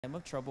time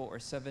of trouble, or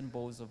 7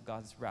 bowls of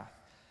God's wrath.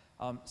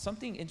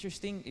 Something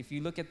interesting, if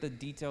you look at the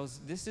details,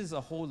 this is a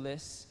whole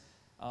list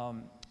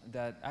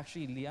that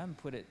actually Lyam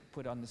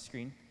put on the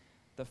screen.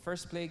 The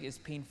first plague is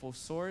painful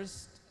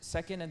sores.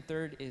 Second and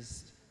third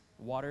is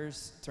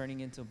waters turning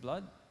into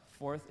blood.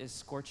 Fourth is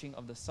scorching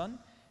of the sun.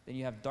 Then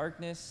you have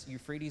darkness,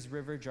 Euphrates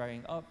River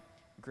drying up,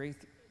 great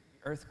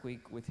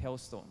earthquake with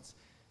hailstones.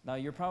 Now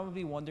you're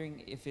probably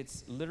wondering if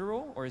it's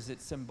literal or is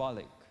it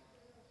symbolic?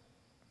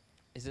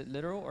 Is it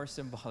literal or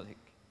symbolic?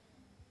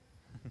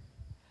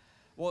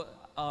 Well,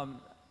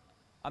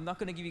 I'm not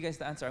going to give you guys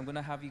the answer. I'm going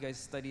to have you guys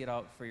study it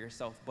out for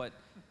yourself. But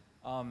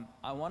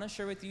I want to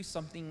share with you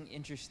something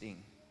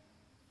interesting.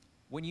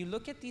 When you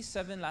look at these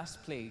 7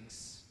 last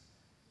plagues,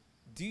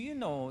 do you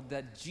know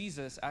that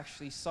Jesus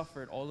actually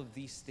suffered all of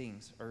these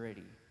things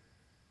already?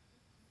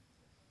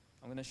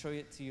 I'm going to show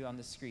it to you on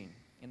the screen.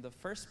 In the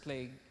first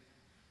plague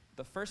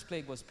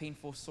was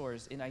painful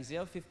sores. In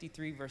Isaiah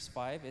 53 verse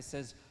 5, it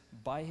says,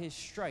 "By his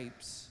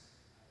stripes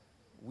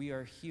we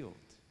are healed."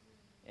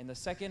 In the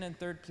second and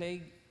third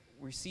plague,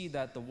 we see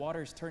that the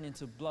waters turn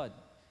into blood.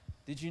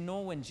 Did you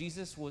know when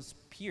Jesus was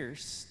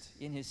pierced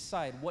in his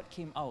side, what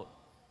came out?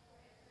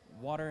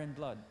 Water and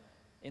blood.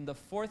 In the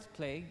fourth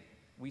plague,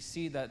 we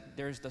see that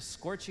there's the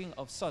scorching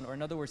of sun, or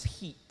in other words,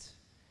 heat,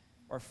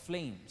 or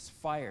flames,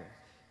 fire.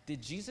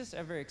 Did Jesus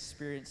ever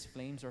experience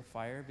flames or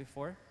fire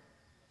before?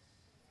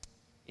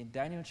 In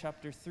Daniel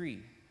chapter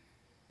 3,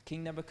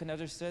 King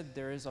Nebuchadnezzar said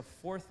there is a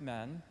 4th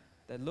man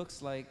that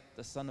looks like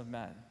the Son of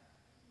Man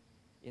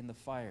in the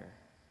fire.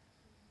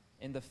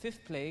 In the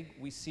 5th plague,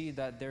 we see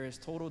that there is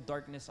total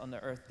darkness on the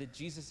earth. Did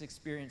Jesus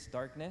experience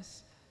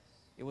darkness?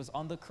 It was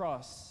on the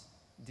cross.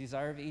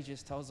 Desire of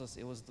Ages tells us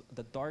it was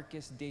the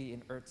darkest day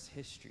in earth's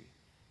history.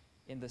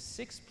 In the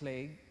 6th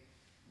plague,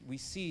 we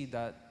see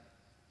that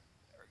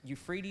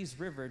Euphrates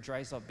River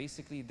dries up.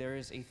 Basically, there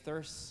is a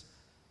thirst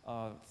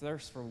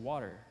for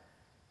water.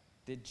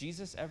 Did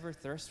Jesus ever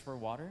thirst for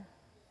water?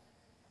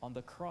 On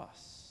the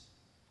cross.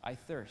 I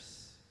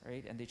thirst,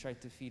 right? And they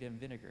tried to feed him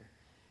vinegar.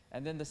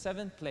 And then the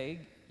 7th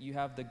plague, you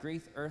have the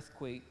great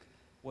earthquake.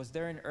 Was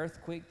there an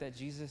earthquake that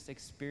Jesus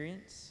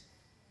experienced?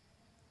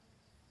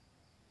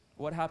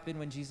 What happened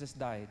when Jesus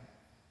died?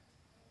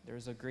 There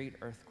was a great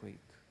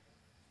earthquake.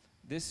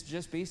 This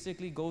just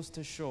basically goes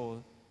to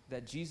show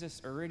that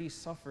Jesus already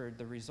suffered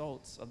the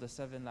results of the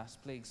 7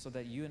 last plagues so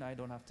that you and I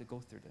don't have to go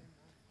through them.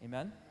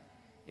 Amen?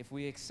 If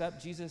we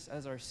accept Jesus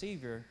as our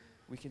Savior,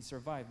 we can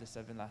survive the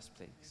 7 last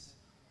plagues.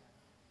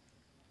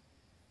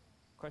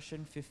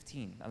 Question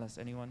 15, unless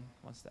anyone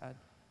wants to add.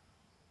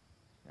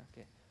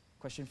 Okay.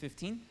 Question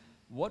 15.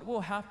 What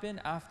will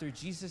happen after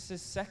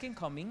Jesus' second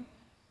coming,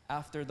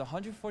 after the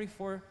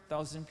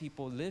 144,000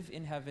 people live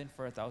in heaven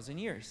for 1,000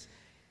 years?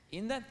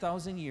 In that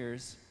 1,000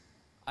 years,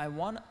 I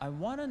want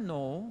to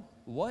know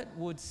what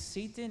would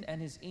Satan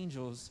and his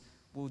angels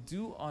will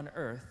do on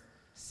earth,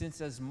 since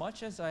as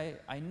much as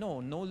I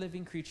know, no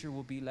living creature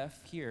will be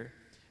left here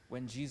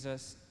when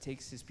Jesus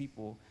takes his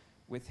people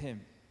with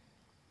him.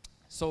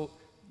 So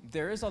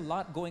there is a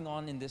lot going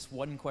on in this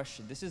one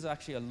question. This is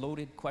actually a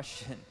loaded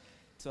question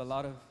to a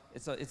lot of,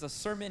 it's a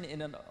sermon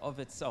in and of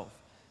itself.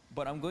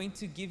 But I'm going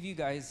to give you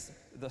guys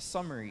the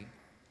summary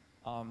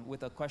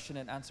with a question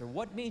and answer.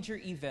 What major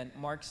event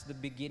marks the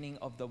beginning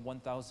of the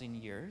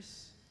 1,000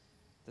 years?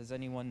 Does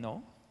anyone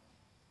know?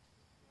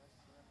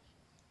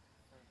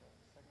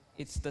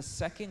 It's the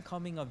second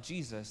coming of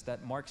Jesus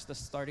that marks the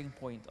starting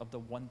point of the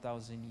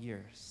 1,000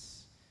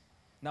 years.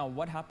 Now,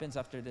 what happens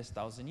after this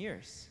 1,000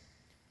 years?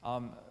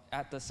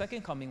 At the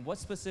second coming, what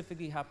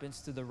specifically happens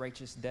to the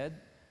righteous dead,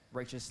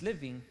 righteous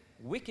living,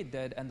 wicked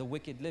dead, and the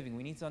wicked living?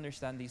 We need to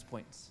understand these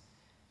points.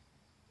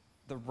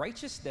 The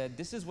righteous dead,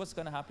 this is what's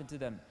going to happen to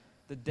them.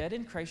 The dead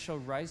in Christ shall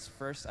rise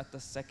first at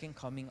the second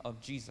coming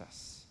of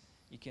Jesus.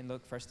 You can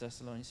look 1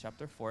 Thessalonians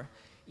chapter 4.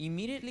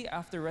 Immediately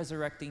after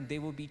resurrecting, they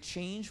will be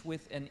changed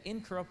with an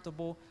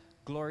incorruptible,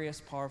 glorious,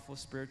 powerful,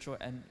 spiritual,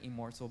 and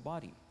immortal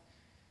body.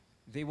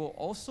 They will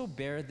also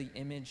bear the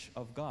image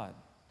of God,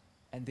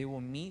 and they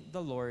will meet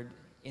the Lord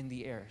in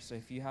the air. So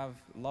if you have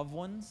loved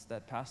ones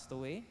that passed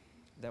away,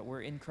 that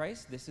were in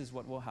Christ, this is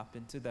what will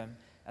happen to them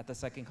at the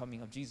second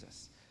coming of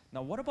Jesus.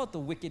 Now, what about the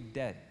wicked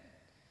dead?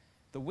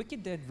 The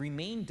wicked dead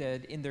remain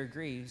dead in their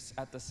graves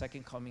at the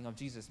second coming of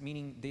Jesus,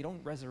 meaning they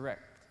don't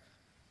resurrect.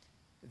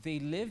 They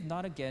live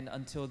not again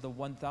until the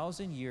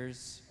 1,000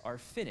 years are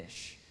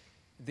finished.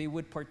 They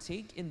would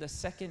partake in the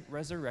second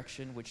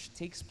resurrection, which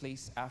takes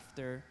place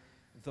after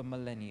the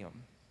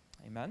millennium.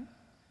 Amen?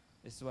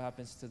 This is what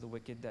happens to the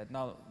wicked dead.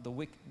 Now,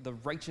 the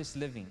righteous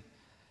living.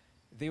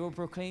 They will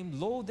proclaim,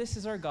 "Lo, this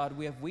is our God.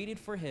 We have waited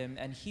for him,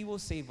 and he will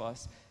save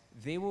us."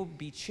 They will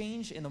be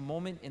changed in a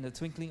moment, in the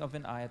twinkling of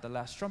an eye. At the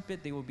last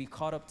trumpet, they will be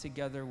caught up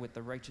together with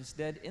the righteous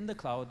dead in the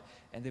cloud,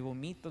 and they will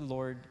meet the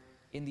Lord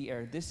in the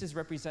air. This is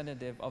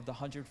representative of the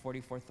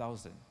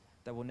 144,000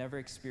 that will never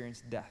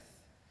experience death.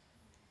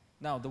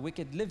 Now, the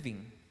wicked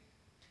living.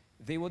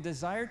 They will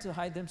desire to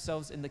hide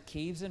themselves in the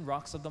caves and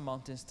rocks of the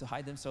mountains to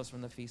hide themselves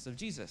from the face of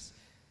Jesus.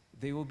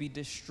 They will be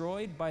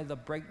destroyed by the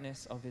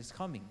brightness of his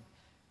coming.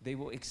 They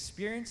will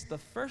experience the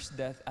first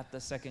death at the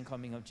second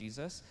coming of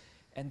Jesus,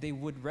 and they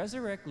would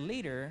resurrect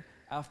later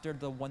after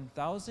the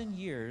 1,000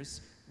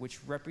 years,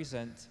 which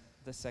represent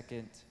the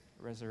second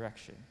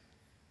resurrection.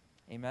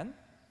 Amen?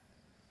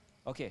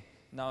 Okay,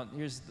 now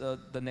here's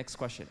the next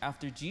question.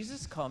 After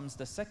Jesus comes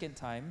the second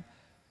time,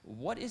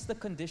 what is the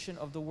condition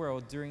of the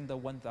world during the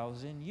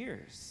 1,000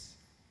 years?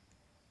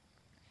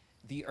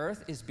 The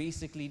earth is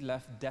basically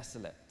left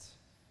desolate.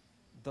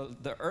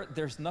 The earth,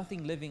 there's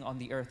nothing living on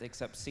the earth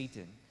except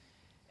Satan.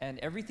 And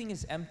everything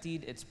is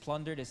emptied, it's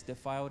plundered, it's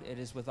defiled, it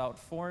is without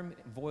form,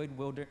 void,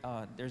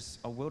 there's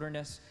a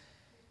wilderness.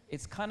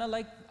 It's kind of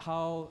like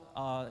how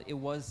it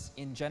was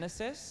in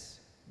Genesis,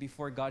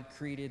 before God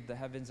created the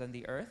heavens and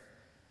the earth,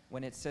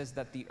 when it says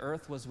that the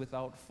earth was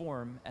without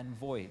form and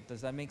void.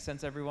 Does that make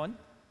sense, everyone?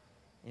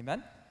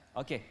 Amen?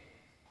 Okay.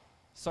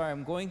 Sorry,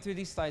 I'm going through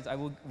these slides.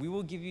 We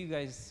will give you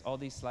guys all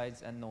these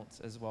slides and notes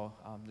as well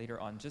later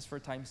on. Just for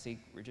time's sake,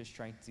 we're just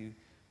trying to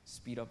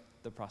speed up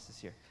the process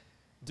here.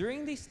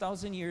 During these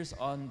 1,000 years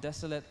on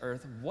desolate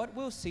earth, what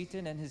will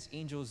Satan and his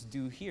angels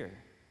do here?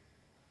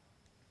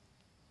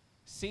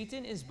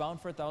 Satan is bound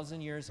for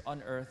 1,000 years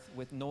on earth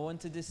with no one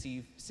to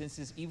deceive, since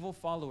his evil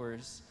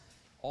followers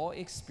all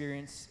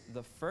experience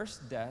the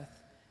first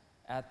death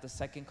at the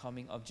second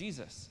coming of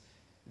Jesus.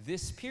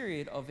 This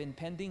period of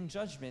impending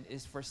judgment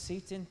is for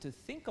Satan to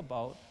think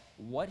about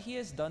what he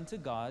has done to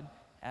God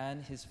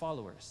and his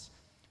followers.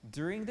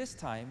 During this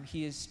time,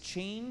 he is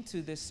chained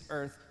to this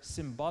earth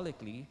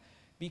symbolically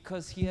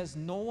because he has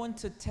no one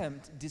to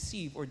tempt,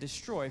 deceive, or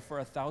destroy for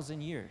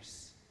 1,000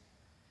 years.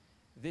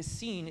 This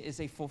scene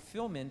is a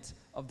fulfillment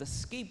of the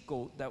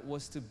scapegoat that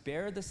was to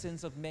bear the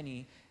sins of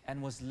many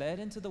and was led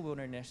into the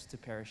wilderness to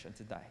perish and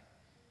to die.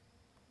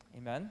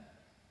 Amen?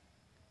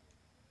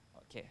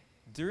 Okay.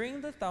 During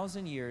the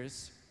 1,000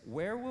 years,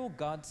 where will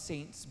God's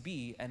saints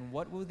be and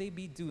what will they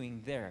be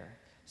doing there?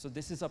 So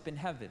this is up in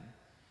heaven.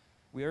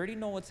 We already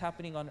know what's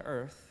happening on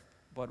earth,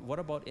 but what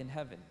about in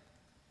heaven?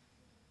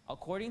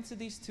 According to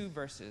these two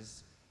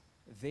verses,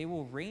 they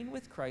will reign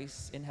with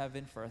Christ in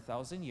heaven for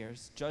 1,000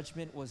 years.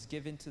 Judgment was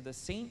given to the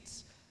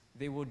saints.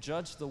 They will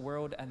judge the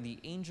world and the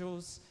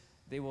angels.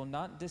 They will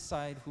not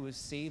decide who is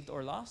saved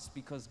or lost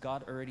because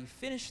God already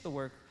finished the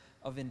work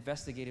of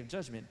investigative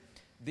judgment.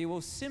 They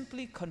will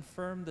simply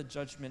confirm the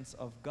judgments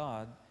of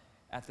God.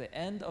 At the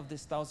end of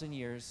this 1,000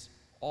 years,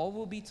 all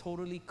will be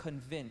totally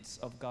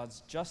convinced of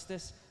God's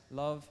justice,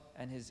 love,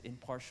 and his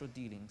impartial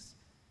dealings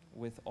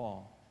with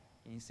all.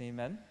 Can you say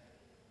amen?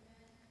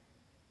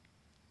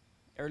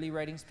 Early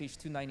Writings, page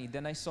 290.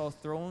 Then I saw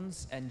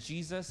thrones, and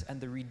Jesus and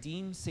the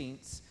redeemed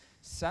saints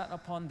sat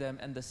upon them,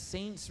 and the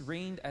saints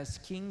reigned as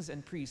kings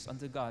and priests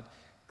unto God.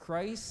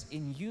 Christ,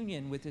 in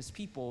union with his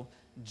people,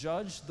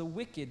 judged the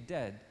wicked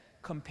dead,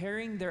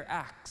 comparing their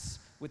acts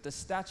with the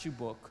statute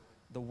book,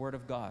 the word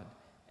of God,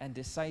 and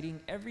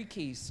deciding every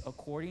case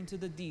according to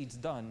the deeds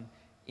done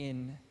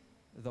in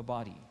the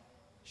body.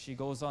 She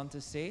goes on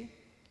to say,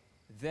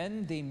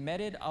 then they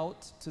meted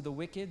out to the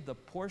wicked the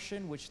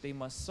portion which they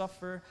must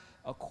suffer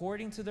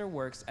according to their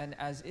works, and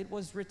as it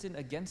was written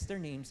against their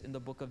names in the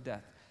book of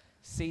death.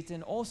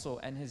 Satan also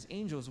and his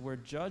angels were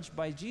judged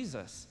by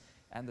Jesus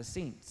and the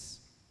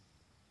saints.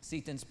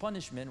 Satan's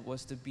punishment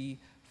was to be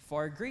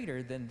far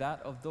greater than that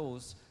of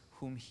those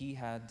whom he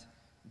had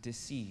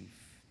deceived.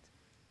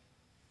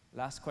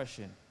 Last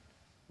question.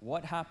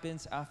 What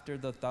happens after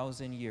the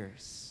 1,000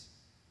 years?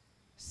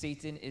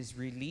 Satan is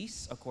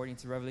released according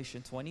to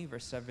Revelation 20,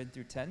 verse 7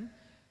 through 10.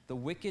 The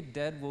wicked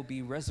dead will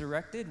be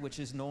resurrected, which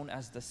is known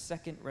as the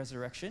second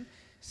resurrection.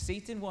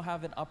 Satan will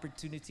have an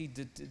opportunity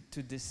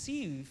to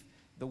deceive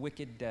the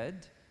wicked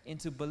dead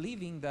into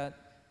believing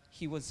that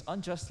he was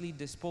unjustly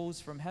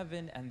disposed from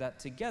heaven and that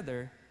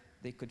together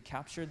they could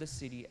capture the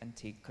city and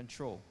take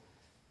control.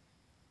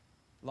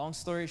 Long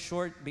story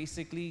short,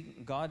 basically,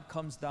 God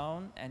comes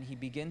down and he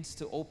begins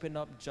to open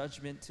up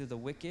judgment to the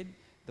wicked.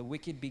 The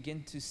wicked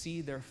begin to see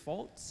their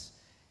faults,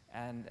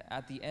 and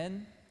at the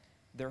end,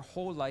 their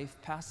whole life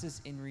passes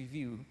in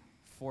review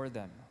for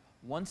them.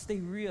 Once they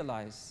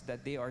realize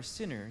that they are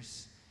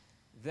sinners,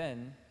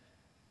 then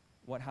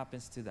what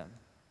happens to them?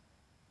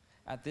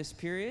 At this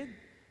period,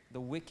 the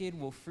wicked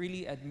will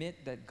freely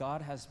admit that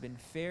God has been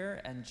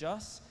fair and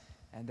just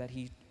and that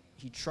he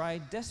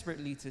tried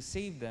desperately to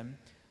save them,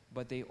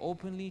 but they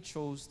openly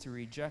chose to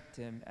reject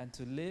him and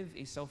to live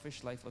a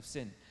selfish life of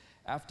sin.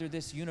 After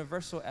this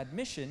universal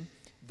admission,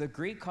 the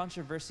great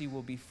controversy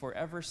will be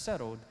forever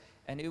settled,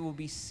 and it will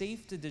be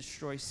safe to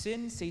destroy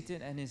sin,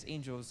 Satan, and his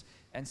angels,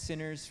 and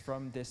sinners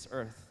from this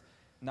earth.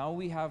 Now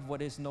we have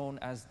what is known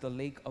as the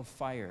lake of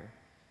fire.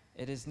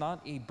 It is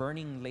not a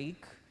burning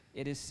lake.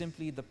 It is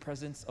simply the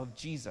presence of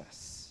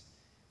Jesus.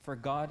 For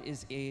God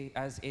is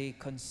as a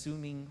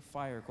consuming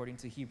fire, according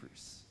to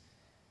Hebrews.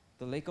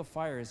 The lake of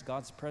fire is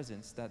God's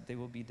presence that they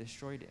will be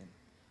destroyed in.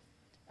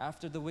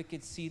 After the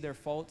wicked see their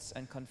faults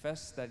and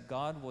confess that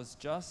God was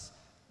just,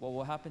 what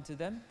will happen to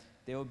them?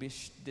 They will be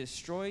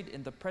destroyed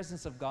in the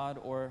presence of God,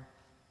 or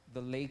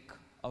the lake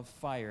of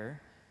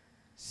fire.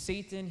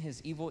 Satan,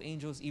 his evil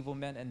angels, evil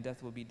men, and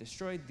death will be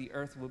destroyed. The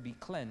earth will be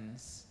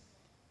cleansed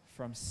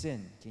from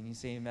sin. Can you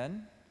say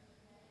amen?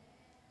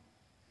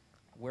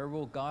 Where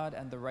will God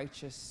and the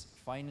righteous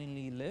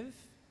finally live?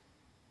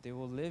 They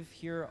will live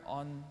here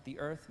on the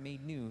earth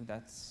made new.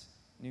 That's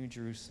New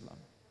Jerusalem.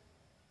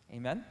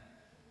 Amen?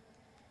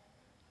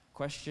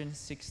 Question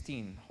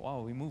 16.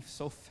 Wow, we move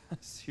so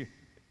fast here.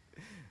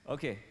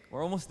 Okay,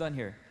 we're almost done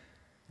here.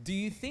 Do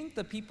you think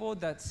the people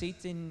that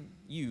Satan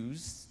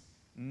used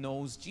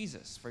knows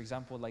Jesus? For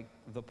example, like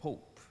the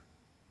Pope.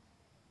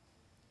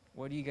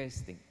 What do you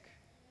guys think?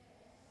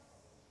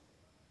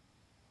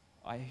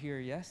 I hear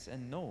yes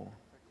and no.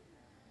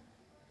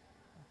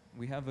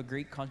 We have a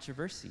great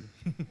controversy.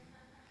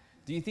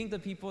 Do you think the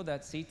people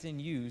that Satan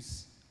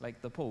used,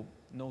 like the Pope,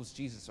 knows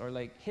Jesus? Or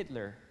like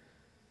Hitler?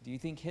 Do you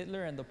think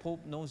Hitler and the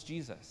Pope knows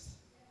Jesus?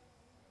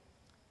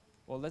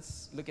 Well,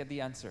 let's look at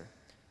the answer.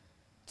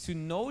 To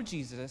know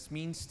Jesus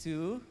means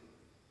to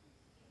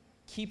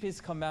keep his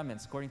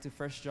commandments, according to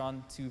 1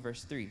 John 2,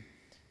 verse 3.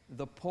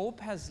 The Pope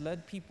has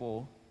led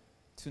people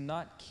to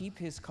not keep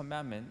his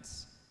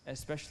commandments,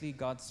 especially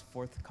God's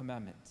fourth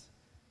commandment.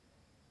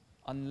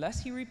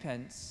 Unless he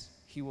repents,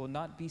 he will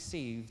not be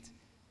saved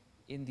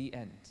in the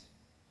end.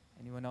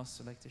 Anyone else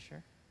would like to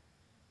share?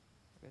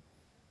 Good?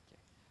 Okay.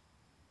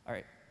 All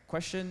right.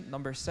 Question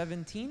number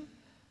 17.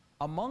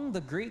 Among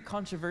the great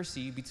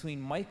controversy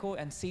between Michael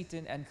and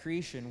Satan and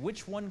creation,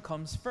 which one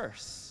comes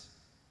first?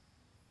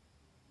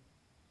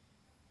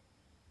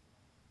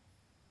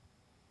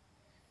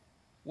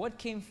 What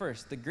came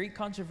first, the great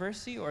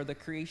controversy or the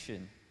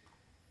creation?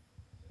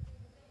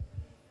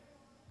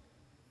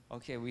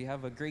 Okay, we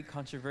have a great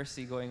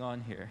controversy going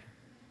on here.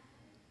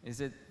 Is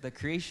it the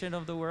creation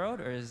of the world,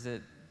 or is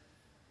it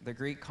the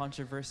great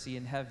controversy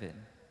in heaven?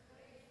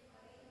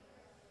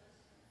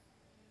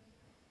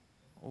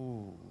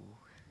 Oh.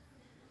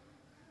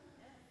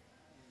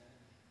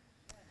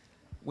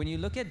 When you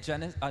look at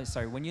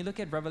when you look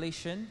at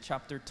Revelation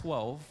chapter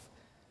 12,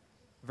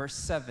 verse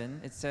 7,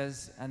 it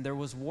says, "And there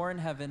was war in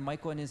heaven.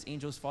 Michael and his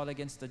angels fought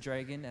against the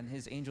dragon, and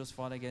his angels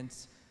fought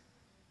against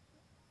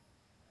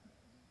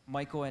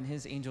Michael and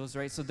his angels,"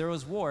 right? So there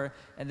was war,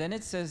 and then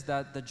it says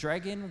that the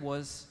dragon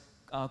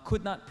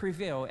could not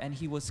prevail, and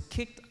he was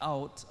kicked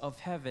out of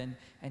heaven,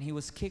 and he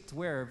was kicked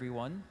where,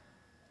 everyone?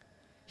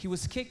 He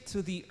was kicked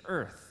to the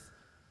earth.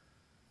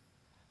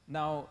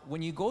 Now,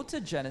 when you go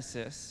to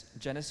Genesis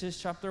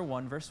chapter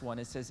 1, verse 1,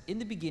 it says, "In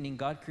the beginning,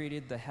 God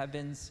created the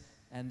heavens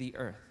and the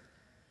earth.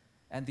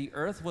 And the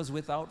earth was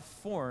without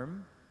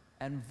form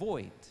and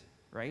void,"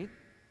 right?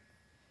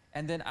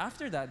 And then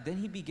after that, then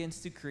he begins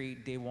to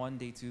create day 1,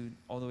 day 2,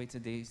 all the way to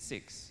day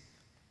 6,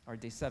 or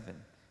day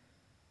 7,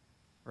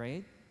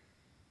 right?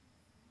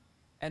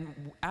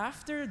 And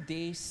after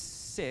day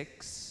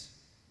 6,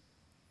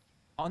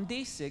 on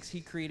day 6, he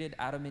created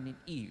Adam and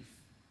Eve,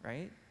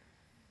 right?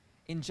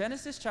 In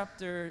Genesis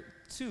chapter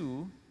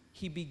 2,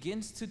 he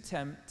begins to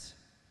tempt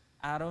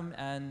Adam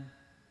and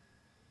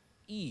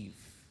Eve.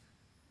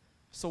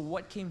 So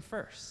what came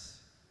first?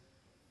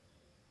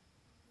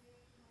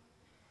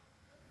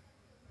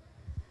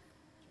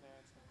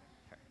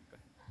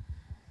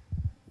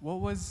 What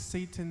was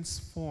Satan's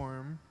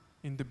form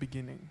in the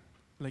beginning?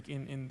 Like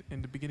in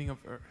the beginning of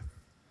earth?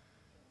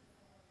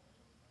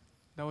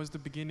 That was the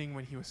beginning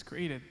when he was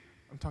created.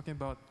 I'm talking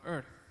about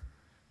earth.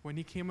 When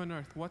he came on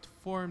earth, what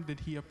form did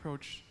he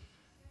approach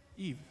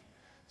Eve?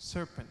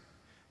 Serpent.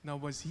 Now,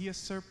 was he a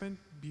serpent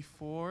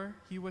before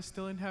he was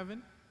still in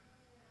heaven?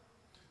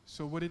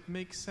 So would it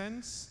make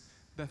sense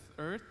that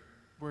earth,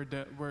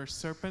 where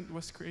serpent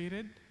was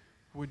created,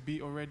 would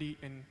be already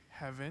in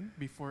heaven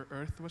before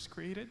earth was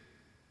created?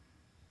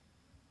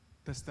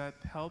 Does that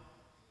help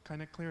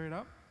kind of clear it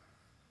up?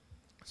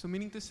 So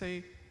meaning to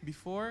say,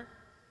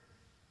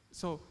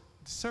 so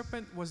the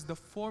serpent was the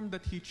form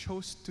that he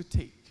chose to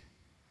take.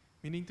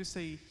 Meaning to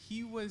say,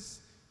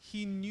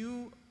 he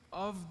knew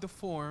of the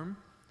form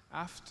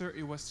after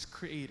it was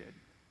created.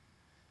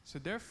 So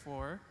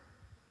therefore,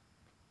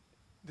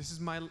 this is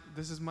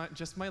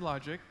just my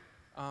logic,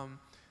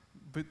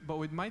 but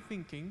with my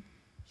thinking,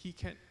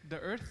 the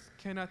earth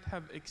cannot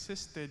have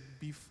existed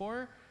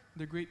before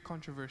the great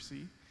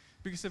controversy,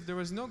 because if there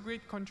was no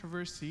great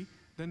controversy,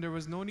 then there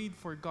was no need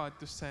for God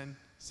to send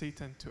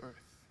Satan to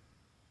earth.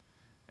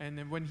 And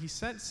then when he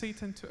sent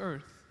Satan to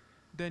earth,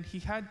 then he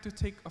had to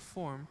take a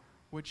form,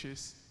 which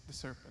is the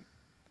serpent.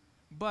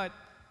 But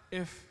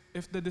if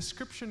the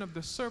description of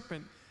the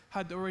serpent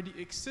had already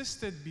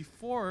existed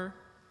before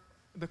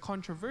the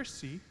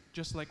controversy,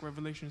 just like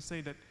Revelation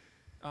say that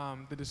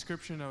the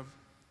description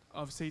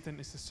of Satan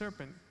is the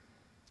serpent,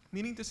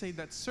 meaning to say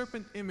that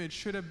serpent image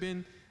should have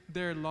been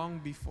there long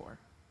before.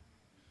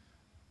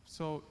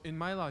 So in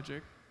my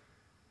logic,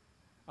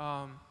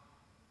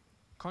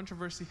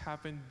 controversy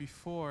happened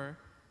before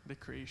the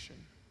creation.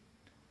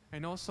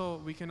 And also,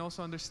 we can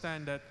also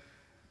understand that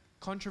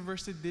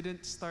controversy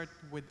didn't start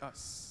with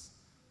us.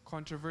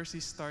 Controversy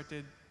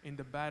started in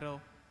the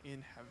battle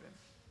in heaven.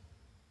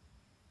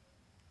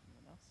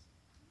 Anyone else?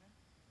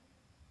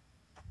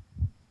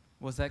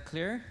 Was that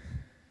clear?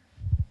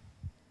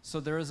 So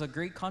there was a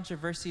great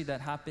controversy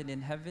that happened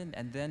in heaven,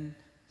 and then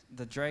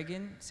the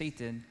dragon,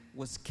 Satan,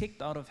 was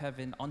kicked out of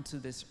heaven onto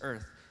this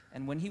earth.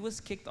 And when he was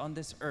kicked on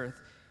this earth,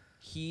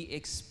 he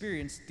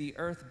experienced the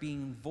earth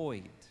being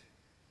void.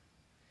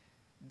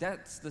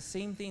 That's the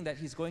same thing that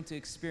he's going to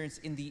experience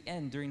in the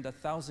end during the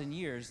 1,000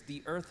 years,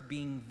 the earth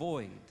being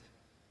void.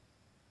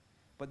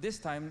 But this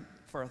time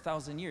for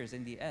 1,000 years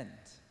in the end.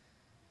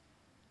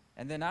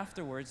 And then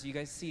afterwards, you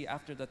guys see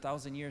after the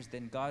 1,000 years,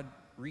 then God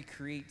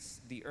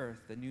recreates the earth,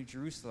 the New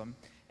Jerusalem.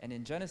 And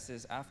in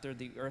Genesis, after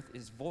the earth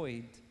is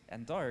void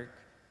and dark,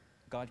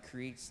 God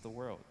creates the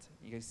world.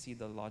 You guys see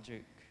the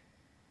logic?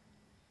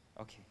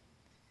 Okay.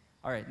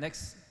 All right,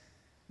 next,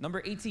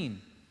 number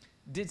 18.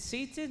 Did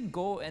Satan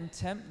go and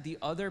tempt the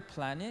other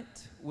planet,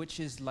 which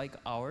is like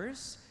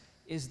ours?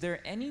 Is there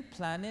any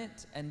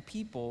planet and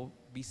people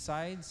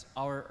besides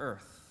our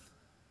earth?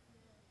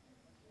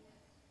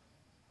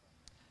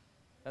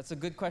 That's a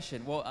good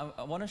question. Well,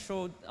 I want to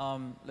show,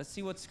 let's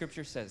see what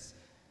scripture says.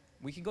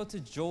 We can go to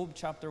Job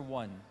chapter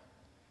 1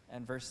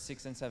 and verse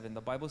 6 and 7.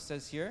 The Bible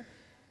says here,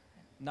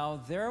 "Now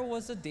there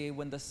was a day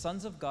when the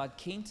sons of God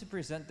came to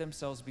present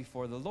themselves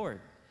before the Lord,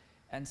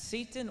 and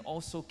Satan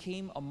also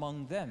came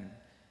among them.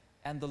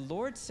 And the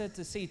Lord said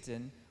to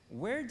Satan,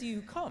 'Where do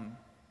you come?'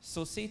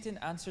 So Satan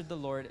answered the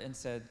Lord and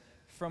said,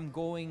 'From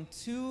going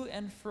to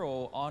and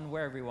fro on,'"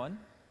 where, everyone?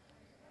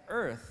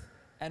 "Earth,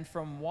 and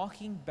from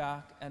walking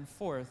back and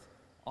forth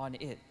on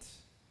it."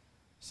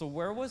 So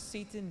where was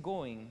Satan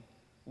going?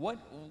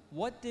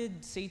 What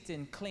did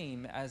Satan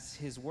claim as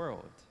his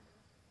world?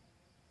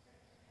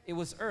 It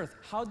was earth.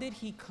 How did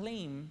he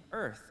claim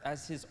earth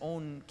as his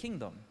own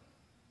kingdom?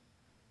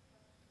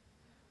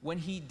 When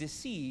he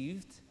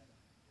deceived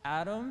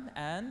Adam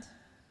and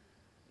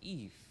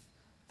Eve.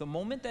 The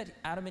moment that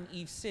Adam and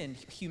Eve sinned,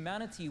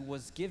 humanity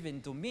was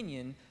given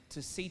dominion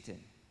to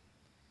Satan.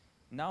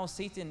 Now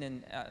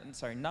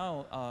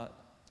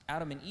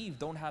Adam and Eve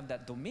don't have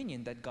that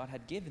dominion that God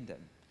had given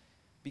them,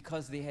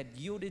 because they had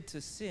yielded to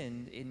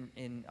sin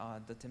in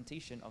the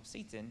temptation of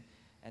Satan,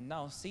 and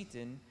now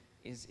Satan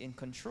is in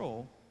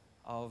control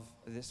of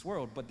this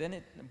world. But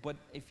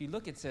if you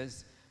look, it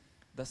says,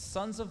 "The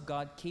sons of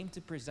God came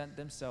to present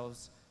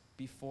themselves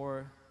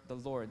before the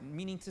Lord,"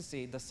 meaning to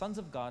say the sons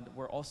of God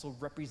were also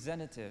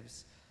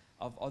representatives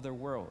of other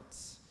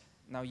worlds.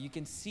 Now you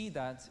can see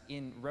that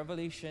in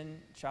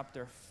Revelation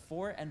chapter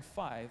 4 and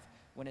 5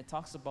 when it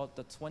talks about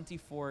the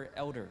 24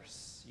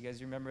 elders. You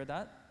guys remember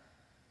that?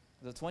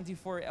 The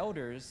 24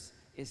 elders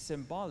is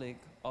symbolic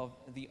of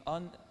the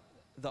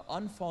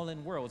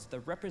unfallen worlds, the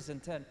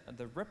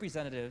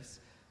representatives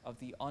of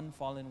the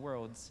unfallen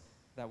worlds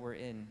that were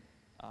in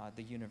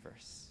the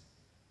universe.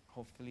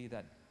 Hopefully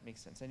that makes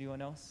sense.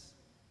 Anyone else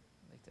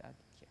like to add?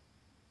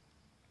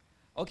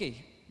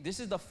 Okay, this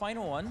is the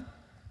final one.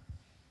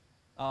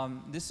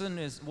 This one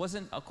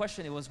wasn't a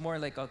question, it was more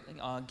like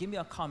give me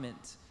a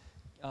comment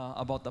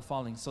about the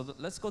following. So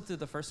let's go to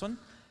the first one.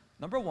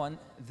 Number 1,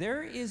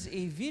 there is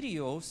a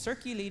video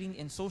circulating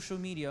in social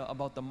media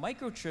about the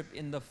microchip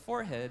in the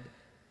forehead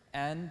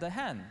and the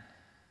hand.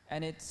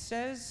 And it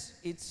says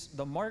it's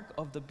the mark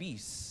of the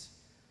beast.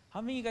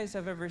 How many of you guys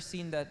have ever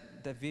seen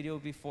that video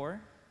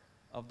before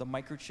of the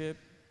microchip,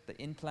 the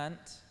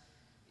implant?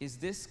 Is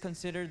this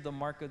considered the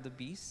mark of the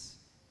beast?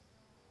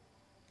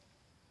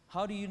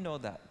 How do you know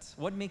that?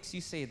 What makes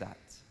you say that?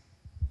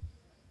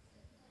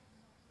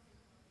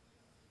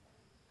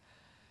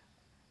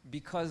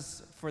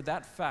 Because for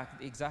that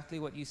fact, exactly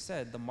what you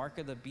said, the mark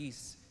of the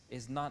beast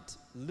is not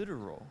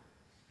literal.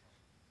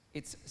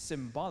 It's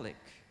symbolic,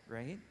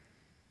 right?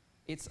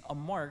 It's a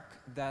mark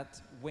that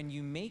when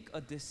you make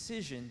a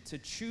decision to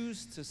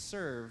choose to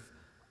serve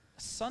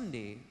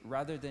Sunday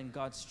rather than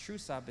God's true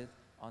Sabbath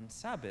on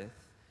Sabbath,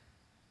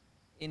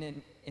 in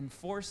an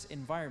enforced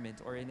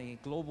environment or in a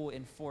global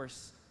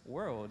enforced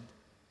world,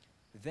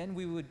 then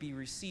we would be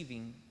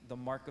receiving the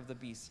mark of the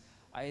beast.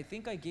 I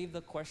think I gave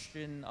the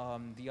question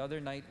the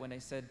other night when I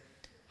said,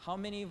 how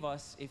many of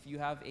us, if you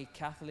have a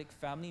Catholic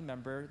family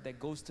member that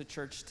goes to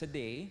church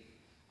today,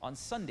 on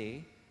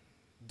Sunday,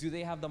 do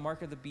they have the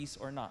mark of the beast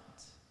or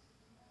not?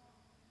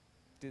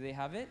 Do they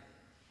have it?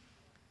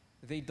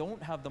 They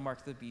don't have the mark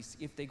of the beast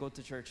if they go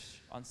to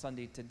church on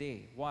Sunday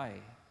today. Why?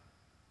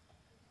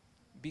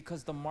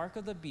 Because the mark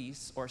of the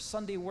beast or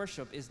Sunday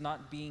worship is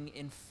not being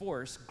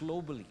enforced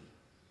globally.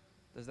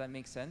 Does that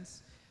make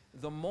sense?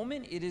 The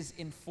moment it is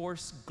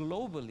enforced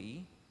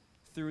globally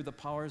through the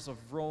powers of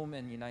Rome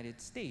and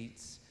United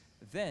States,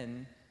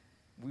 then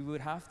we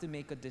would have to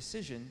make a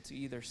decision to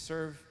either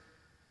serve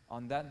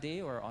on that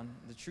day or on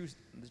the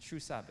true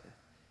Sabbath.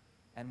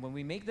 And when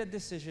we make that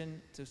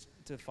decision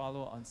to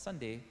follow on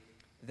Sunday,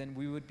 then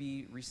we would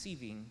be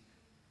receiving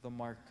the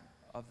mark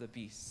of the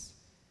beast.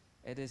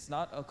 It is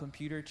not a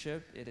computer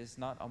chip, it is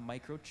not a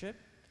microchip,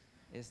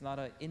 it's not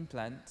an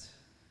implant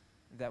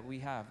that we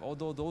have.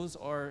 Although those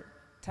are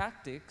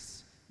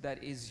tactics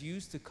that is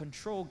used to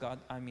control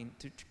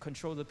to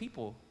control the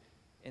people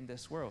in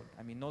this world.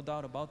 No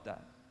doubt about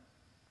that.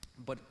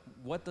 But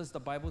what does the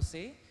Bible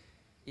say?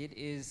 It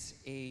is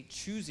a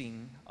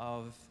choosing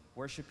of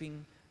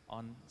worshiping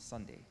on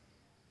Sunday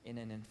in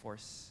an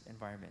enforced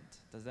environment.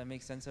 Does that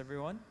make sense,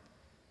 everyone?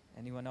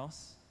 Anyone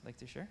else like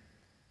to share?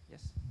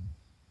 Yes?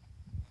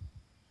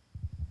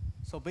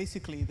 So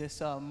basically,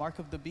 this mark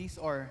of the beast,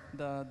 or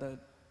the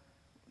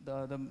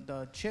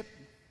chip,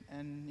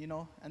 and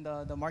and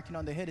the marking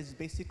on the head is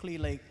basically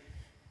like,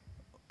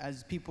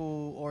 as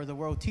people or the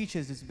world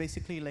teaches, it's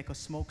basically like a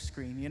smoke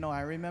screen.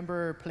 I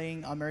remember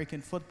playing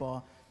American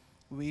football.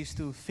 We used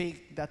to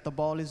fake that the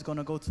ball is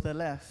gonna go to the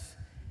left.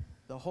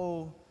 The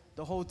whole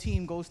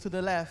team goes to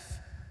the left,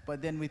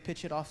 but then we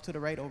pitch it off to the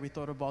right, or we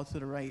throw the ball to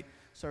the right.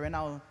 So right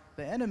now,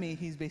 the enemy,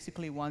 he's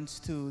basically wants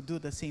to do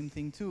the same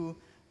thing too,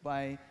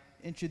 by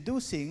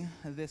introducing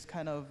this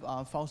kind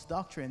of false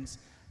doctrines,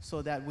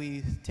 so that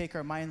we take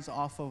our minds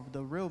off of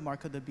the real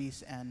mark of the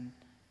beast and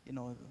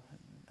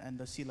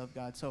the seal of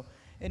God. So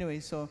anyway,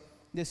 so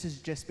this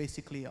is just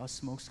basically a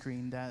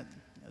smokescreen that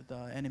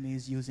the enemy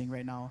is using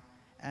right now.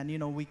 And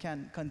we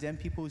can't condemn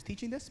people who's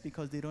teaching this,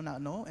 because they do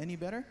not know any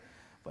better.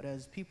 But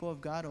as people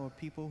of God, or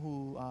people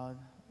who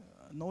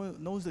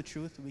knows the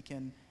truth, we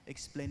can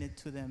explain it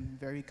to them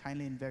very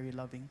kindly and very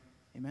loving.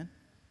 Amen.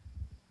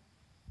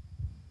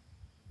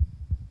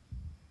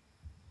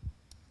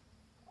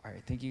 All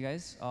right, thank you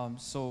guys.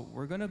 So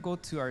we're going to go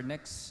to our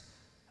next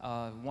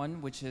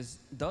one, which is,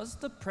 does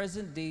the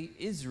present day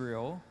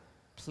Israel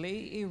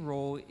play a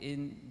role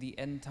in the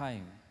end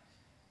time?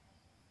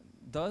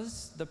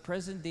 Does the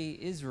present day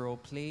Israel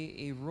play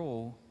a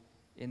role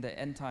in the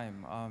end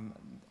time?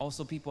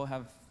 Also, people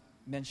have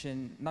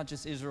mentioned not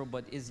just Israel,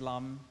 but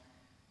Islam,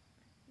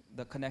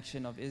 the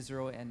connection of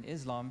Israel and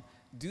Islam.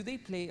 Do they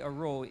play a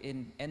role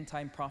in end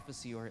time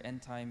prophecy or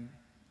end time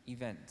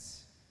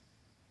events?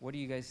 What do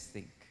you guys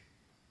think?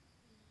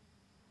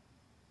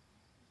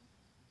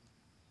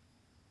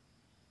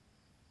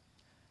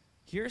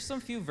 Here are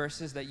some few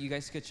verses that you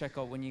guys could check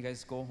out when you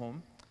guys go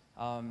home.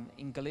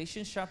 In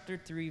Galatians chapter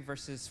 3,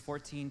 verses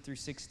 14 through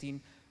 16,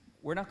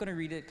 we're not going to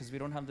read it because we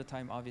don't have the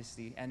time,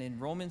 obviously. And in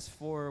Romans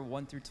 4,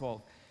 1 through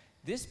 12,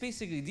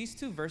 these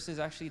two verses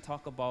actually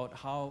talk about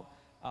how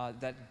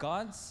that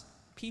God's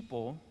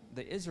people,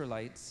 the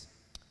Israelites,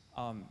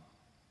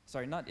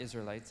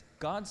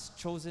 God's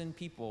chosen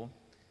people,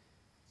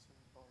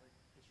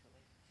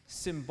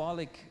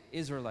 symbolic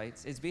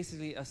Israelites, is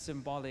basically a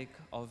symbolic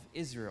of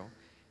Israel.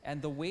 And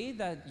the way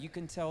that you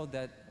can tell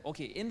that,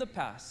 okay, in the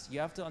past, you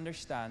have to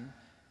understand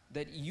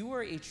that you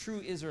are a true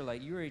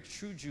Israelite, you are a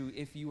true Jew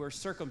if you are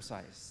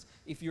circumcised.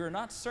 If you are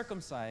not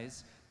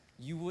circumcised,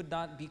 you would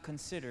not be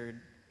considered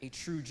a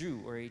true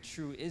Jew or a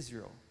true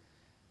Israel.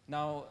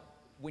 Now,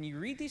 when you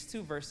read these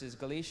two verses,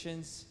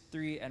 Galatians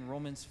 3 and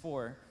Romans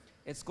 4,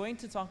 it's going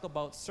to talk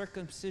about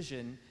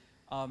circumcision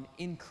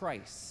in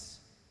Christ.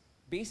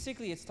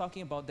 Basically, it's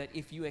talking about that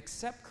if you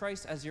accept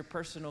Christ as your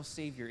personal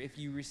Savior, if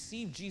you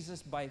receive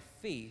Jesus by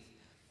faith,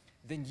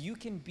 then you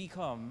can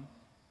become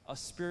a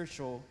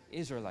spiritual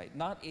Israelite.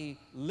 Not a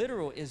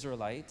literal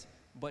Israelite,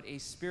 but a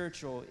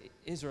spiritual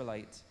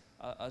Israelite,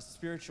 a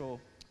spiritual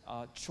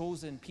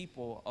chosen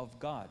people of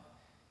God.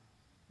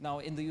 Now,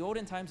 in the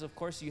olden times, of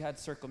course, you had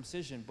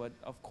circumcision, but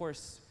of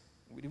course,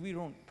 we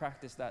don't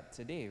practice that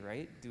today,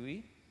 right? Do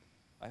we?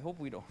 I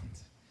hope we don't.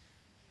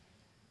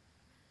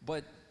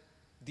 But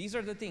these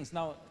are the things.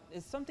 Now,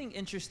 it's something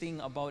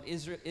interesting about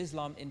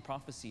Islam in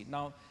prophecy.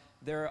 Now,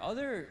 there are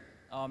other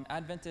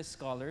Adventist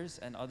scholars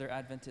and other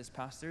Adventist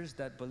pastors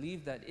that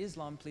believe that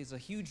Islam plays a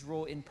huge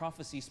role in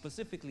prophecy,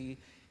 specifically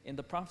in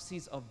the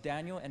prophecies of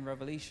Daniel and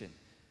Revelation.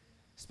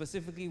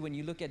 Specifically, when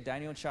you look at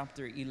Daniel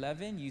chapter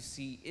 11, you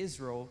see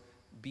Israel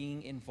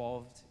being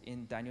involved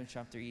in Daniel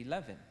chapter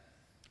 11.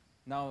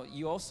 Now,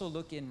 you also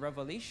look in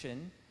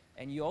Revelation,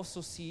 and you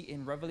also see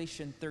in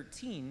Revelation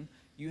 13,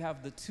 you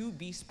have the two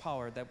beast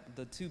power,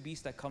 the two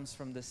beasts that comes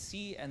from the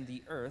sea and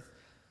the earth,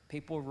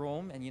 Papal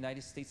Rome and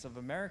United States of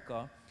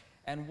America.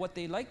 And what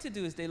they like to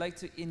do is they like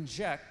to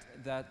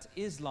inject that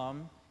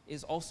Islam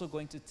is also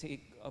going to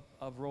take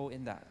a role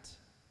in that.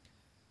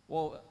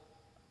 Well,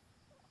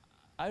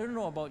 I don't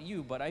know about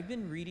you, but I've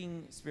been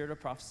reading Spirit of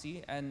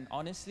Prophecy, and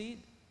honestly,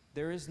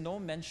 there is no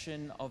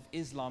mention of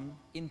Islam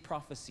in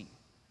prophecy.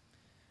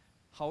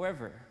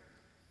 However,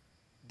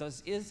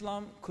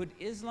 could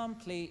Islam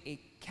play a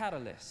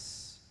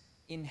catalyst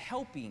in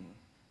helping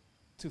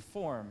to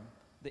form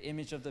the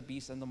image of the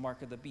beast and the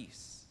mark of the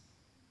beast?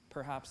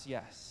 Perhaps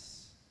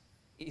yes.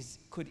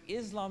 Could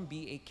Islam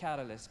be a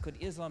catalyst? Could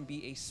Islam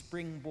be a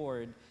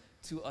springboard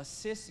to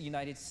assist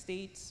United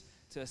States,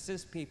 to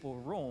assist Papal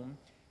Rome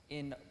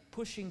in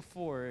pushing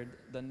forward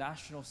the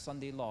national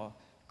Sunday law?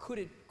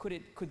 Could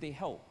they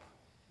help?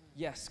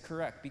 Yes,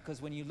 correct.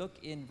 Because when you look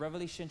in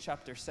Revelation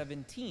chapter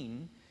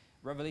 17,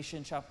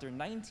 Revelation chapter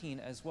 19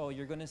 as well,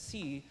 you're going to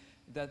see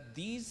that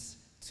these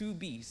two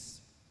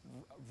beasts,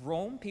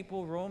 Rome,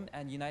 Papal Rome,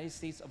 and United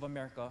States of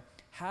America,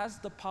 has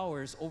the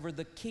powers over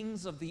the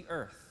kings of the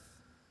earth.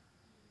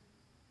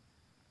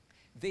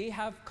 They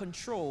have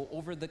control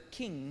over the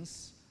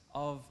kings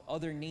of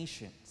other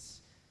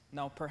nations.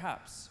 Now,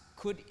 perhaps,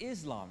 could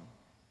Islam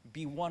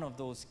be one of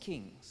those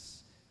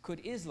kings?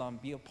 Could Islam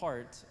be a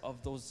part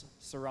of those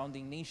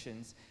surrounding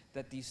nations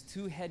that these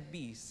two head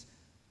beasts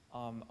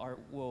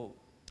will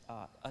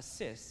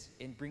assist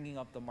in bringing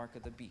up the mark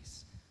of the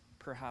beast?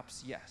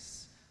 Perhaps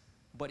yes.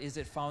 But is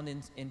it found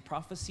in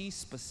prophecy,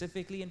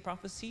 specifically in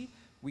prophecy?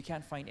 We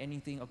can't find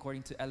anything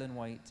according to Ellen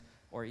White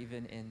or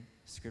even in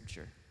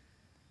Scripture.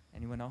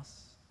 Anyone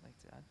else like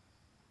to add?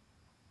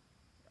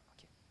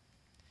 Okay.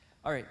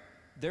 All right.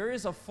 There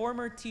is a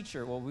former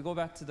teacher. Well, we go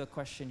back to the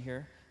question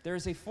here. There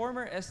is a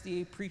former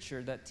SDA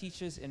preacher that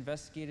teaches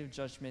investigative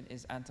judgment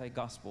is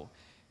anti-gospel.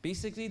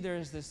 Basically, there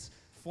is this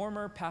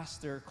former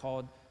pastor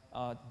called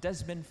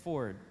Desmond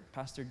Ford,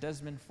 Pastor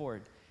Desmond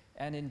Ford.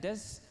 And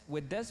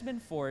with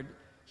Desmond Ford,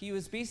 he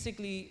was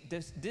basically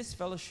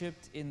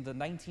disfellowshipped in the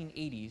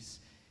 1980s.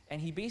 And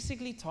he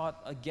basically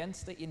taught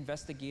against the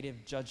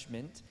investigative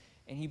judgment.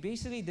 And he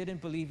basically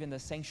didn't believe in the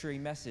sanctuary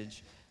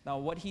message. Now,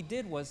 what he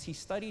did was he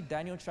studied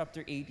Daniel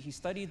chapter 8. He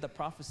studied the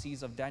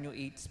prophecies of Daniel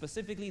 8,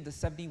 specifically the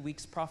 70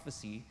 weeks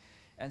prophecy,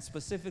 and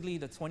specifically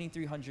the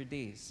 2300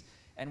 days.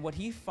 And what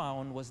he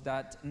found was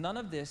that none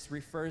of this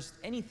refers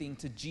anything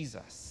to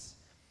Jesus.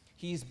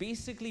 He's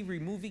basically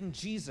removing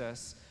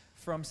Jesus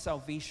from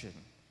salvation.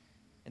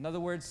 In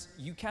other words,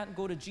 you can't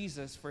go to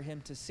Jesus for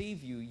him to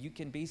save you. You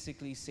can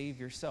basically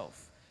save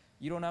yourself.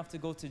 You don't have to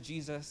go to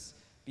Jesus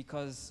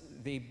because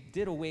they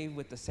did away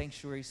with the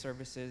sanctuary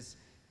services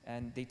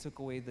and they took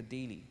away the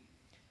daily.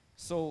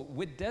 So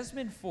with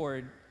Desmond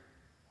Ford,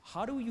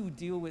 how do you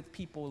deal with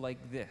people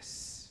like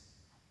this?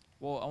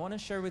 Well, I want to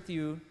share with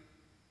you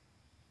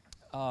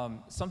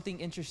something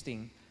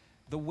interesting.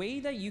 The way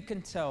that you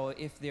can tell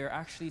if they're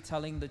actually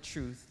telling the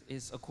truth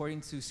is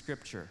according to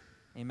Scripture.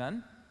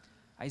 Amen?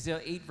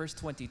 Isaiah 8 verse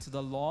 20, to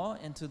the law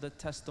and to the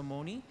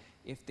testimony,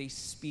 if they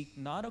speak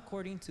not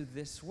according to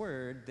this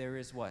word, there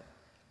is what?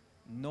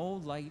 No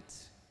light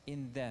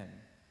in them.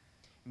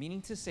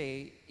 Meaning to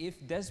say,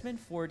 if Desmond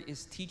Ford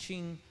is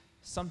teaching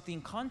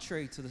something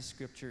contrary to the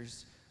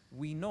Scriptures,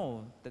 we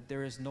know that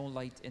there is no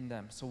light in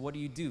them. So what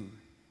do?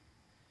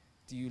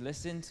 Do you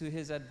listen to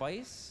his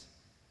advice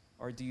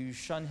or do you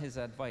shun his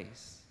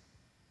advice?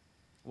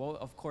 Well,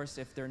 of course,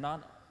 if they're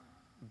not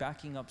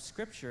backing up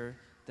Scripture,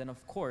 then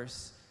of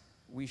course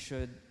we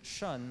should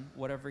shun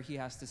whatever he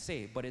has to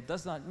say. But it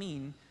does not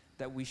mean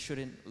that we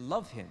shouldn't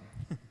love him.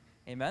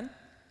 Amen?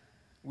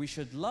 We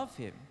should love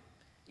him.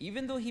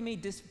 Even though he may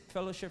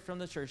disfellowship from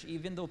the church,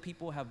 even though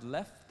people have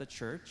left the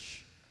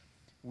church,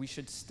 we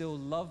should still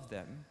love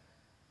them,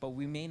 but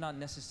we may not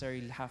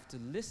necessarily have to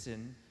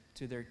listen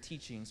to their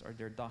teachings or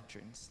their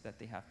doctrines that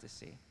they have to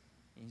say.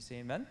 Can you say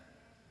amen?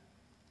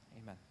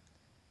 Amen.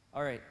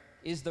 All right.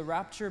 Is the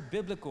rapture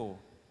biblical?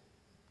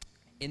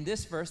 In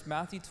this verse,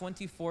 Matthew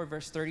 24,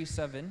 verse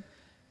 37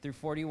 through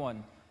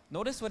 41.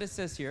 Notice what it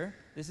says here.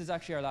 This is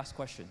actually our last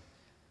question.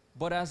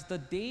 But as the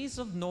days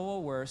of Noah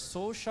were,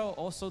 so shall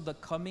also the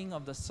coming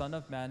of the Son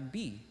of Man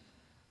be.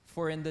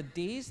 For in the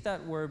days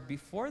that were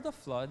before the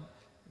flood,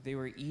 they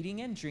were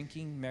eating and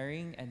drinking,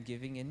 marrying and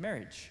giving in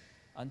marriage,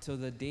 until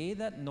the day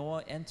that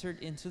Noah entered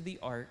into the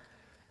ark,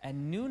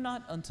 and knew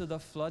not until the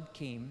flood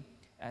came,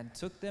 and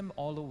took them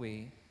all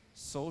away.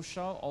 So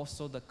shall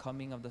also the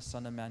coming of the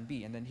Son of Man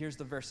be. And then here's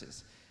the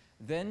verses.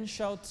 Then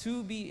shall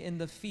two be in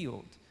the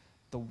field,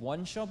 the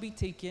one shall be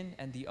taken,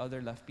 and the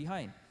other left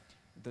behind.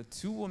 The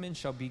two women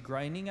shall be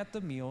grinding at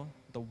the mill,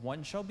 the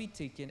one shall be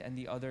taken and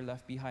the other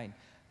left behind.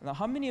 Now,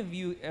 how many of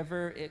you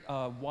ever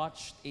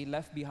watched a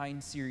Left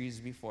Behind series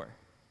before?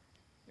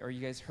 Or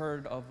you guys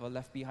heard of a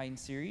Left Behind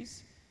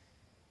series?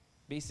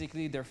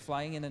 Basically, they're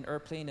flying in an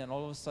airplane and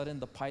all of a sudden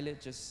the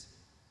pilot just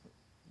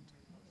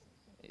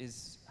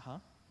is,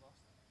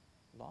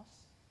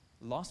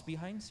 Lost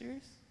Behind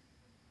series?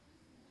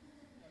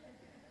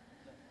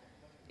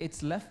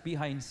 It's Left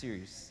Behind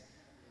series.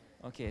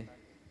 Okay.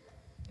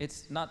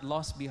 It's not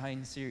Lost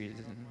Behind series,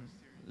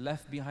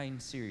 Left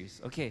Behind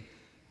series. Okay,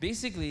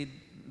 basically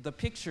the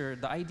picture,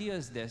 the idea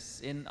is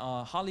this. In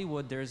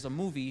Hollywood, there's a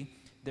movie,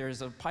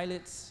 there's a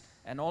pilots,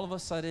 and all of a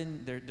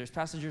sudden there's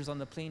passengers on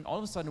the plane. All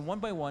of a sudden, one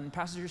by one,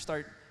 passengers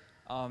start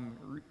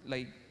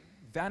like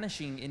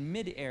vanishing in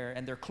midair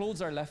and their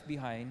clothes are left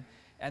behind.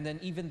 And then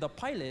even the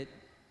pilot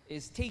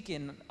is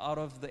taken out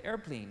of the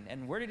airplane.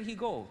 And where did he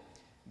go?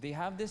 They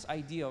have this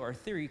idea or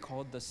theory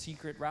called the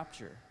secret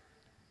rapture.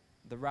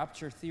 The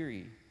rapture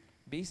theory.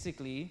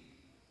 Basically,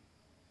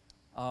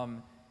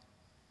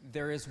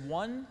 there is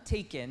one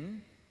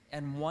taken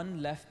and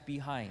one left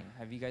behind.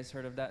 Have you guys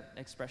heard of that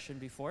expression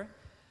before?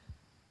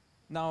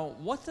 Now,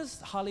 what does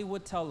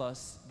Hollywood tell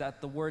us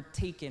that the word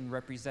taken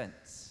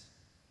represents?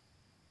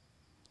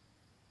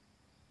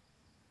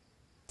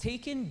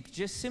 Taken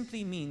just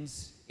simply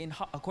means,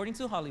 according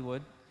to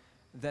Hollywood,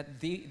 that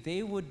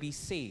they would be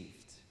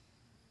saved,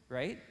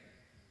 right?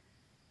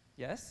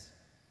 Yes?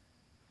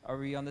 Are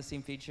we on the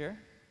same page here?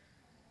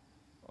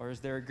 Or is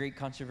there a great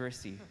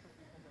controversy?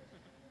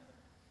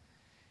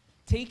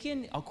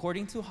 Taken,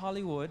 according to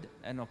Hollywood,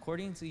 and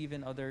according to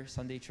even other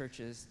Sunday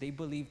churches, they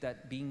believe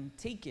that being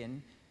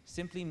taken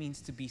simply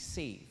means to be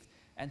saved.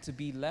 And to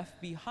be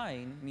left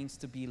behind means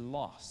to be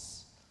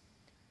lost.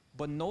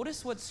 But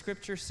notice what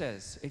Scripture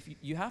says. If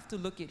you have to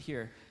look at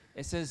here.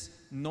 It says,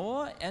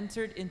 Noah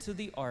entered into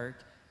the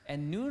ark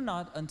and knew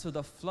not until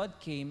the flood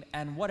came,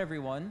 and what,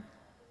 everyone?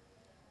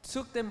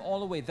 Took them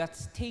all away.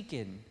 That's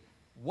taken.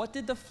 What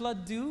did the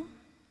flood do?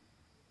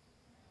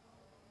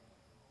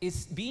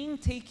 Is being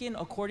taken,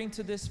 according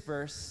to this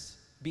verse,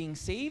 being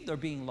saved or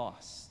being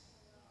lost?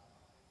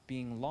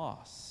 Being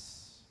lost.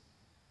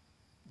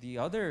 The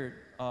other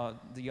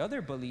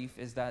belief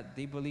is that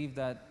they believe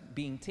that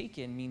being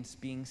taken means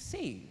being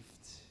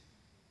saved.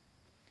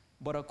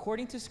 But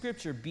according to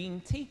Scripture,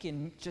 being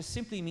taken just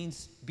simply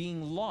means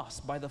being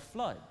lost by the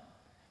flood.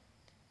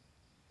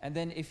 And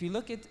then if you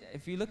look in,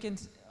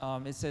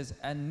 it says,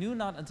 and knew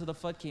not until the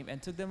flood came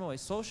and took them away,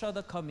 so shall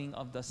the coming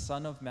of the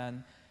Son of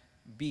Man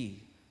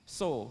be.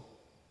 So,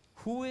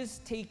 who is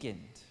taken?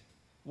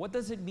 What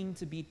does it mean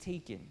to be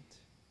taken?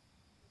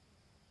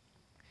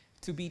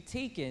 To be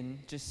taken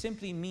just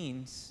simply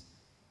means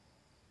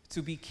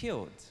to be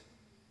killed,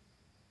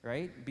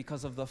 right?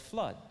 Because of the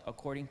flood,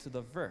 according to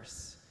the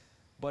verse.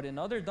 But in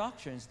other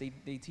doctrines,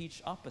 they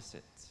teach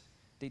opposite.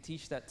 They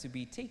teach that to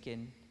be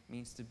taken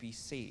means to be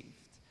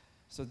saved.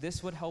 So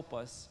this would help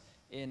us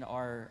in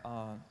our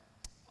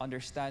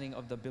understanding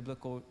of the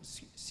biblical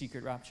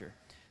secret rapture.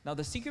 Now,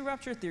 the secret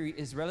rapture theory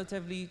is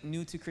relatively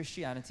new to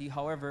Christianity.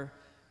 However,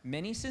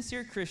 many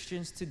sincere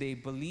Christians today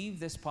believe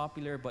this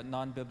popular but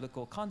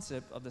non-biblical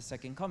concept of the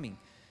second coming.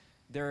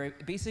 There are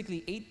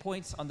basically 8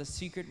 points on the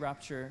secret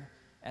rapture,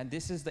 and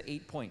this is the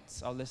 8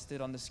 points. I'll list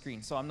it on the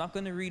screen. So I'm not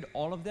going to read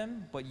all of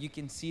them, but you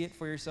can see it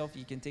for yourself.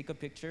 You can take a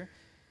picture.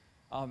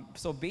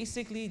 So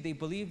basically, they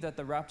believe that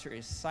the rapture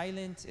is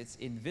silent, it's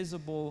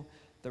invisible,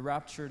 the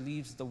rapture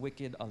leaves the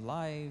wicked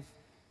alive,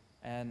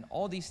 and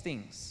all these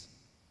things.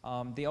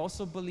 They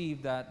also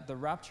believe that the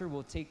rapture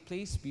will take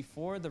place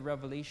before the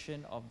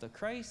revelation of the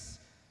Christ,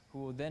 who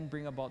will then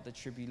bring about the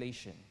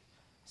tribulation.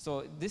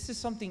 So this is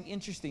something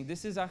interesting.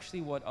 This is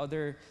actually what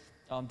other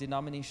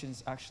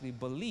denominations actually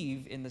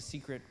believe in the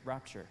secret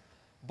rapture.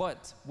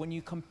 But when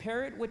you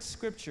compare it with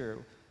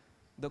Scripture,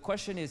 the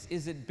question is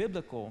it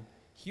biblical?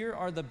 Here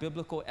are the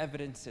biblical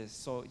evidences.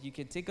 So you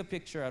can take a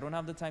picture. I don't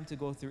have the time to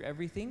go through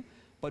everything,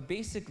 but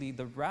basically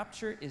the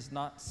rapture is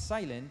not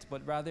silent,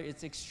 but rather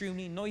it's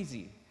extremely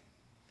noisy.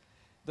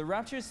 The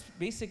rapture is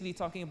basically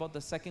talking about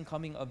the second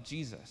coming of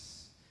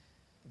Jesus.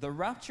 The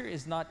rapture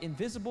is not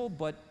invisible,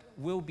 but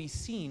will be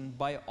seen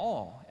by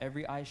all.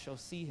 Every eye shall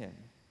see him.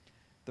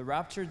 The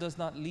rapture does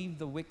not leave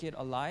the wicked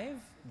alive.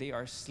 They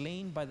are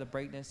slain by the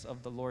brightness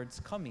of the Lord's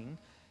coming.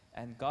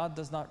 And God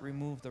does not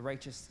remove the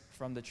righteous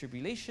from the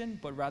tribulation,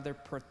 but rather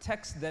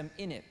protects them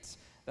in it.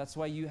 That's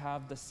why you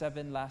have the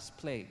 7 last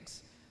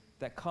plagues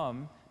that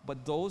come.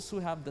 But those who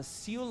have the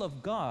seal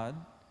of God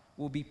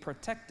will be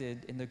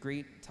protected in the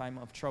great time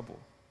of trouble.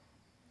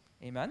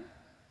 Amen?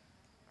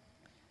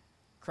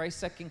 Christ's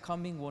second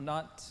coming will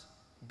not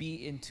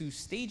be in 2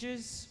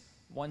 stages,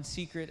 one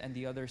secret and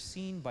the other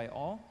seen by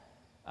all.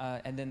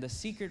 And then the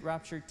secret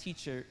rapture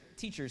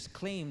teachers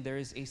claim there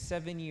is a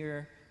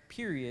 7-year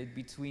period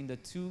between the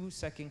 2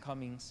 second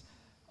comings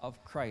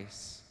of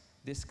Christ.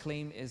 This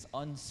claim is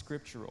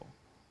unscriptural.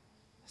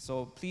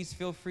 So please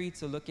feel free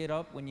to look it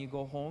up when you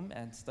go home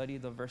and study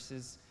the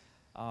verses,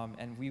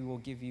 and we will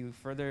give you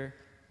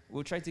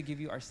we'll try to give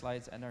you our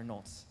slides and our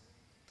notes.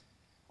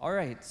 All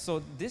right,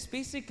 so this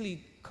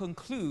basically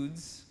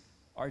concludes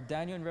our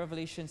Daniel and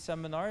Revelation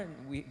seminar.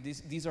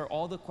 These are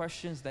all the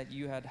questions that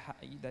you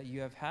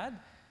have had,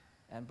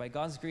 and by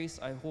God's grace,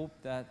 I hope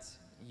that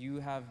you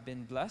have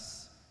been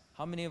blessed.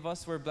 How many of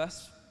us were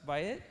blessed by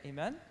it?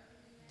 Amen?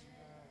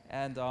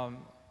 And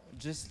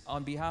just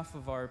on behalf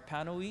of our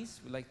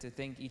panelists, we'd like to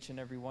thank each and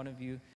every one of you